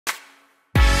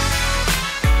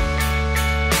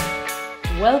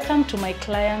Welcome to my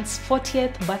client's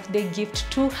 40th birthday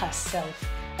gift to herself.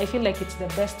 I feel like it's the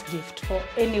best gift for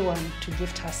anyone to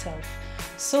gift herself.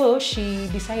 So she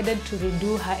decided to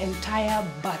redo her entire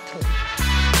bathroom.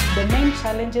 The main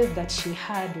challenges that she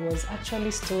had was actually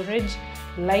storage,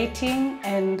 lighting,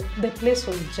 and the place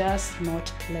was just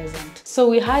not pleasant. So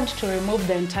we had to remove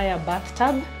the entire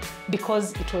bathtub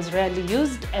because it was rarely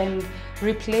used and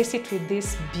replace it with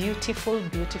this beautiful,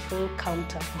 beautiful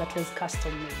counter that was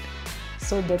custom made.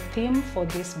 So the theme for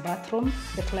this bathroom,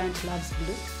 the client loves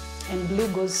blue, and blue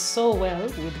goes so well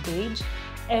with beige.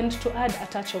 And to add a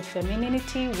touch of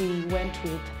femininity, we went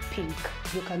with pink.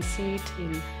 You can see it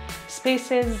in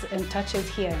spaces and touches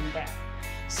here and there.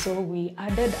 So we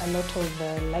added a lot of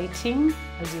lighting,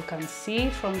 as you can see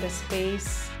from the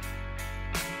space.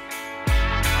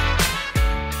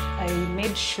 I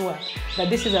made sure that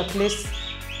this is a place,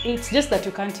 it's just that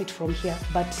you can't eat from here,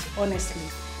 but honestly,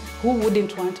 who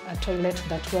wouldn't want a toilet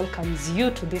that welcomes you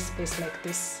to this space like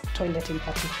this toilet in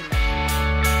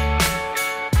particular?